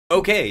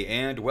Okay,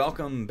 and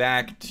welcome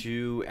back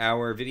to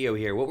our video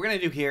here. What we're going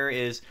to do here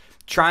is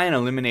try and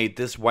eliminate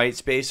this white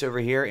space over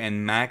here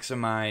and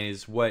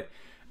maximize what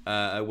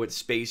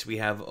space we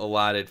have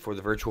allotted for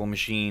the virtual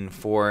machine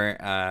for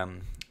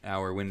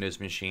our Windows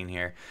machine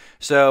here.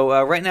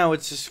 So right now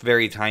it's just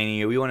very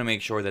tiny. We want to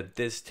make sure that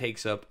this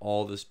takes up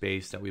all the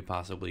space that we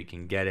possibly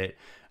can get it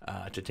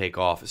to take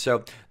off.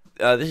 So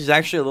this is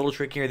actually a little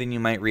trickier than you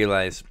might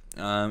realize.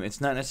 It's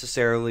not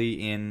necessarily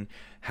in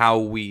how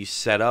we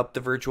set up the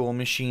virtual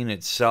machine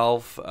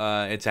itself.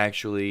 It's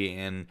actually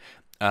in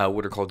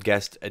what are called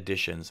guest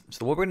additions.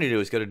 So what we're going to do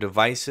is go to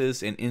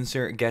Devices and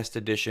Insert Guest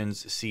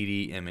Additions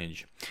CD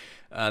Image.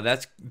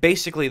 That's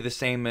basically the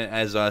same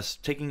as us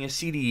taking a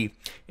CD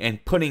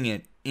and putting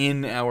it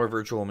in our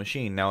virtual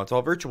machine. Now it's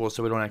all virtual,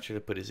 so we don't actually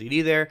put a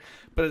CD there,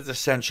 but it's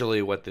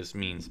essentially what this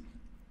means.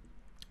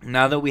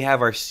 Now that we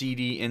have our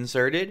CD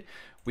inserted,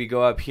 we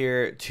go up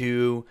here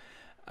to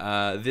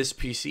this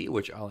PC,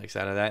 which I'll X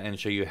out of that and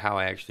show you how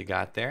I actually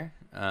got there.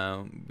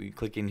 We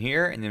click in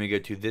here, and then we go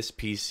to this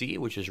PC,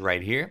 which is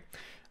right here.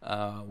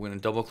 We're going to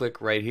double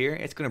click right here.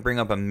 It's going to bring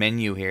up a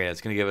menu here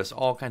that's going to give us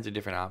all kinds of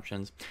different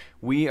options.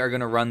 We are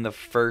going to run the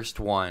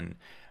first one.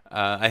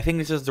 I think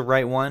this is the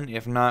right one.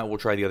 If not, we'll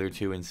try the other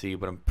two and see,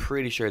 but I'm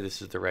pretty sure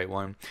this is the right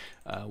one.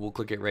 We'll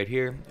click it right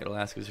here. It'll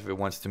ask us if it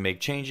wants to make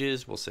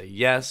changes. We'll say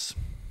yes.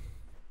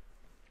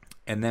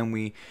 And then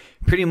we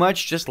pretty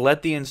much just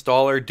let the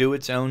installer do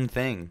its own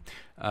thing.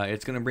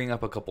 It's going to bring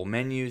up a couple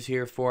menus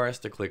here for us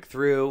to click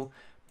through,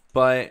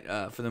 but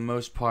for the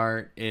most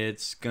part,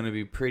 it's going to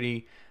be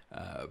pretty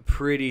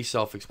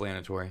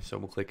self-explanatory. So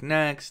we'll click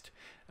next.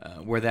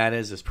 Where that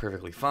is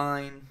perfectly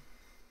fine.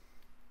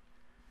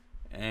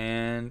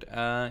 And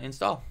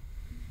install.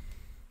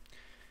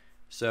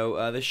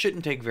 So this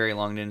shouldn't take very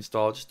long to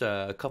install, just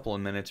a couple of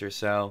minutes or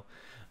so.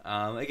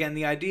 Again,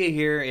 the idea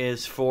here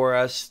is for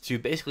us to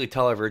basically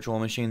tell our virtual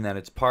machine that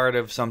it's part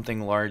of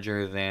something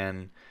larger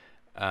than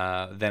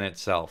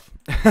itself.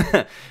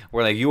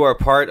 We're like, you are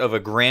part of a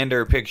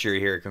grander picture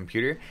here,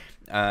 computer,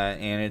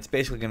 and it's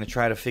basically going to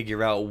try to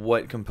figure out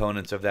what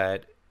components of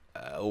that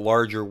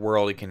larger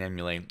world it can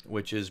emulate,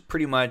 which is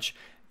pretty much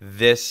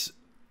this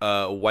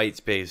white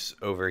space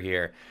over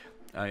here.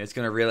 It's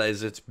going to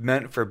realize it's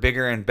meant for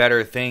bigger and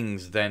better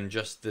things than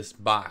just this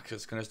box.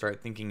 It's going to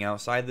start thinking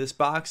outside this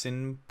box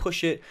and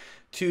push it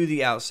to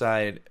the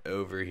outside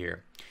over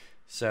here.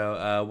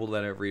 So we'll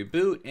let it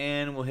reboot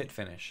and we'll hit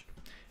finish.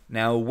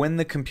 Now when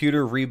the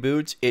computer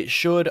reboots, it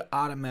should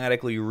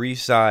automatically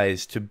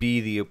resize to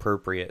be the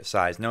appropriate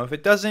size. Now if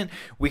it doesn't,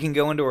 we can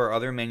go into our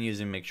other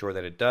menus and make sure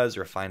that it does,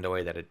 or find a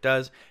way that it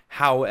does.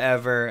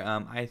 However,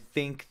 I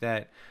think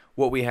that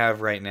what we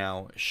have right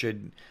now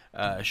should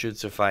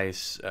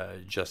suffice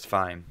just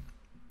fine.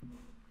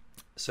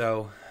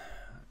 So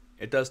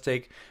it does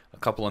take a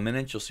couple of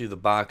minutes. You'll see the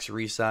box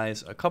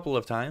resize a couple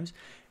of times,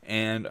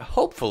 and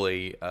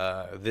hopefully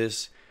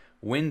this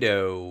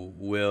window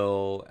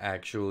will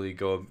actually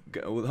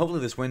hopefully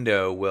this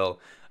window will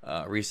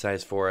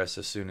resize for us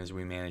as soon as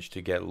we manage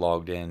to get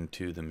logged in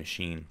to the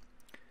machine.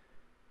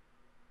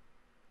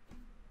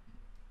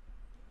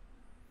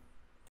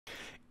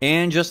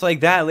 And just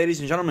like that,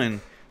 ladies and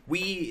gentlemen,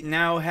 we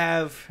now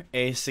have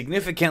a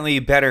significantly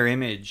better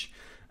image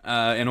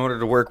in order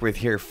to work with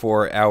here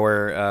for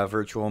our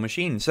virtual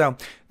machine. So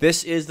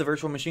this is the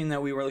virtual machine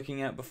that we were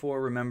looking at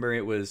before. Remember,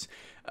 it was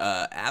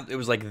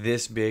like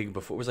this big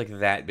before. It was like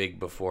that big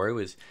before.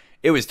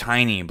 It was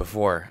tiny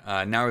before.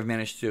 Now we've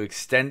managed to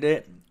extend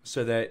it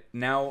so that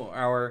now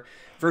our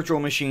virtual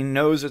machine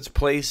knows its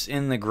place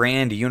in the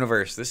grand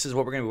universe. This is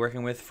what we're going to be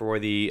working with for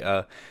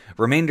the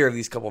remainder of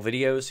these couple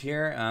videos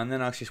here, and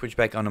then I'll actually switch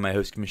back onto my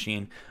host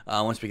machine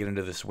once we get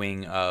into the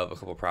swing of a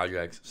couple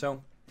projects.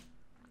 So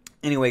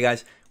anyway,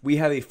 guys, we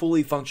have a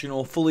fully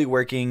functional, fully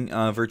working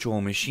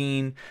virtual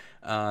machine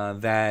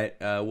that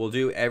will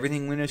do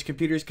everything Windows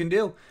computers can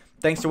do.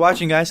 Thanks for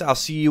watching, guys. I'll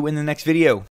see you in the next video.